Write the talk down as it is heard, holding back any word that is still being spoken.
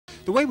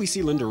The way we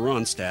see Linda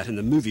Ronstadt in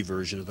the movie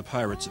version of The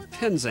Pirates of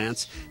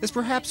Penzance is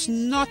perhaps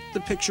not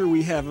the picture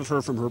we have of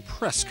her from her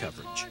press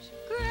coverage.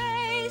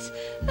 Grace,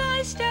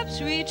 thy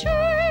steps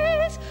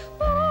retrace,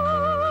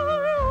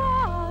 wandering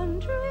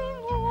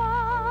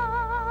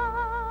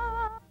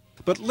wild.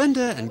 But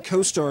Linda and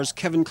co-stars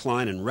Kevin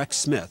Kline and Rex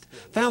Smith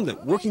found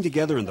that working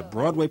together in the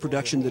Broadway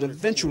production that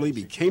eventually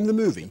became the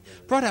movie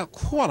brought out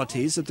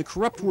qualities that the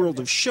corrupt world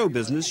of show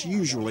business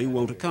usually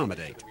won't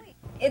accommodate.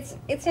 It's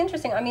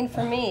interesting. I mean,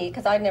 for me,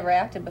 because I'd never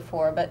acted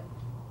before, but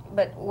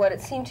what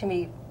it seemed to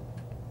me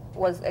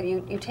was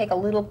you take a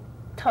little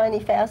tiny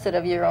facet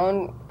of your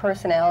own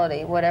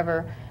personality,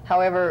 however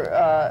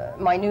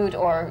minute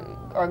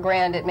or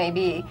grand it may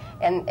be,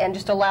 and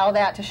just allow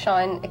that to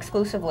shine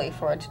exclusively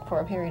for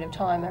a period of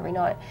time every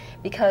night,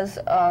 because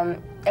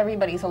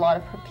everybody's a lot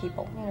of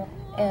people, you know,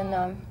 and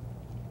I'm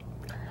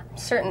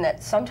certain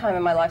that sometime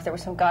in my life there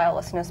was some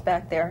guilelessness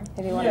back there.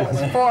 Maybe when I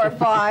was 4 or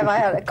 5, I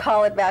had to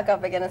call it back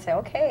up again and say,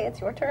 okay, it's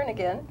your turn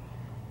again.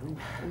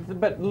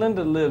 But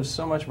Linda lives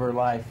so much of her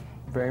life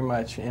very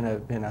much in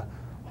a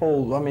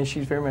whole. I mean,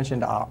 she's very much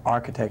into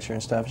architecture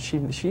and stuff.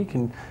 She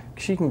can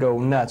go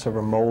nuts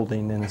over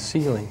molding and the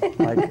ceiling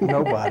like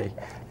nobody.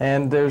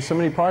 And there's so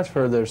many parts of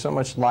her that are so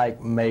much like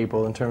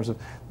Mabel in terms of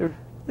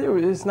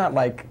it's not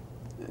like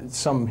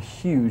some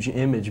huge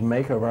image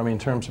makeover. I mean, in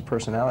terms of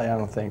personality, I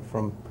don't think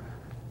from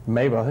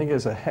Mabel, I think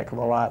there's a heck of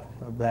a lot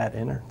of that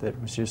in her that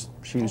was just,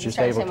 she was just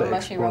able to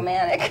explore.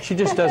 Romantic. She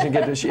just doesn't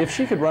get to, if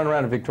she could run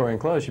around in Victorian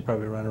clothes, she'd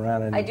probably run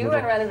around in I do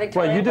run around in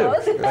Victorian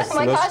clothes. Well, you do.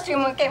 My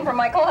costume came from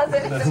my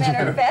closet, as a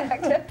matter of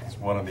fact. It's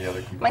one of the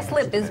other key My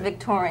slip is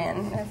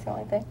Victorian, that's the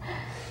only thing.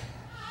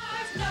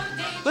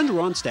 Linda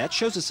Ronstadt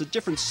shows us a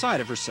different side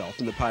of herself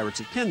in The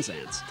Pirates of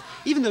Penzance.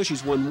 Even though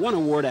she's won one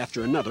award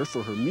after another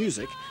for her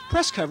music,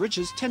 press coverage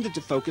has tended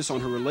to focus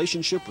on her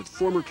relationship with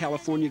former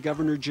California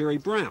Governor Jerry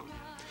Brown.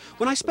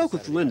 When I spoke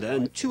with Linda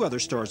and 2 other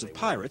stars of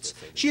Pirates,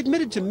 she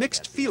admitted to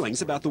mixed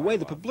feelings about the way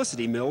the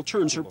publicity mill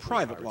turns her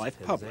private life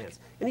public.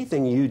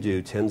 Anything you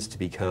do tends to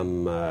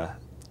become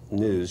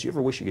news. You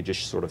ever wish you could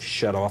just sort of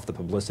shut off the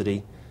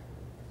publicity?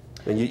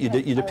 And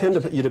you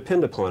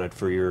depend upon it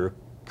for your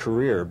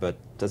career, but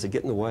does it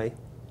get in the way?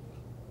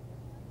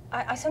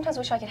 I sometimes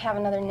wish I could have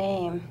another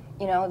name,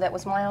 you know, that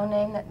was my own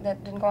name,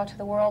 that didn't go out to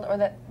the world, or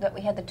that we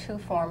had the to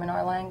form in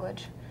our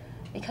language.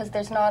 Because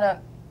there's not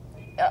a...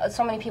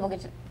 so many people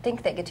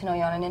think they get to know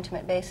you on an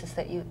intimate basis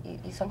that you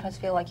sometimes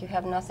feel like you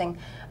have nothing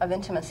of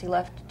intimacy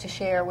left to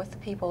share with the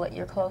people that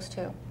you're close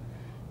to.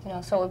 You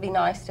know, so it would be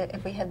nice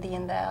if we had thee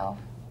and thou,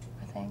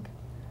 I think.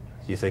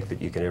 Do you think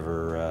that you can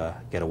ever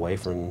get away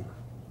from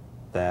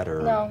that,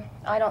 or? No,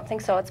 I don't think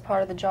so. It's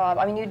part of the job.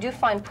 I mean, you do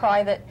find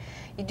private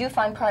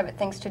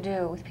things to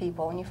do with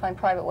people, and you find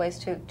private ways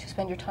to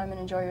spend your time and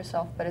enjoy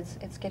yourself, but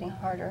it's getting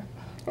harder.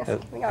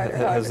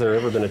 Has there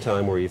ever been a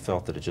time where you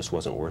felt that it just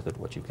wasn't worth it,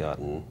 what you've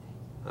gotten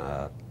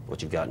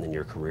in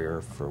your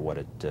career, for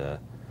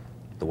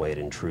the way it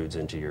intrudes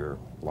into your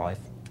life?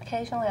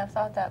 Occasionally I've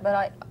thought that,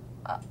 but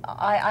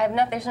I have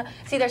nothing.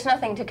 There's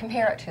nothing to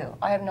compare it to.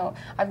 I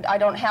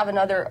don't have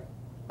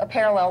a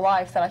parallel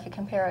life that I could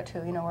compare it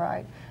to. You know, where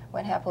I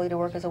went happily to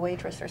work as a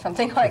waitress or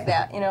something like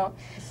that. You know,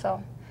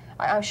 so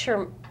I'm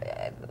sure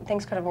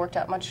things could have worked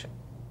out much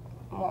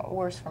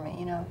worse for me.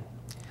 You know,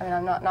 I mean,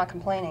 I'm not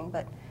complaining,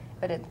 but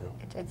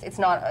it's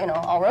not, you know,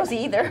 all rosy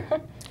either.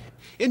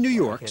 In New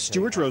York,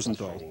 Stuart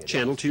Rosenthal,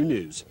 Channel 2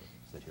 News.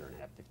 Sit here and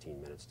have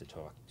 15 minutes to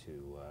talk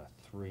to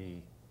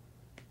 3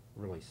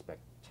 really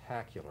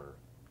spectacular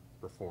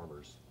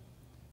performers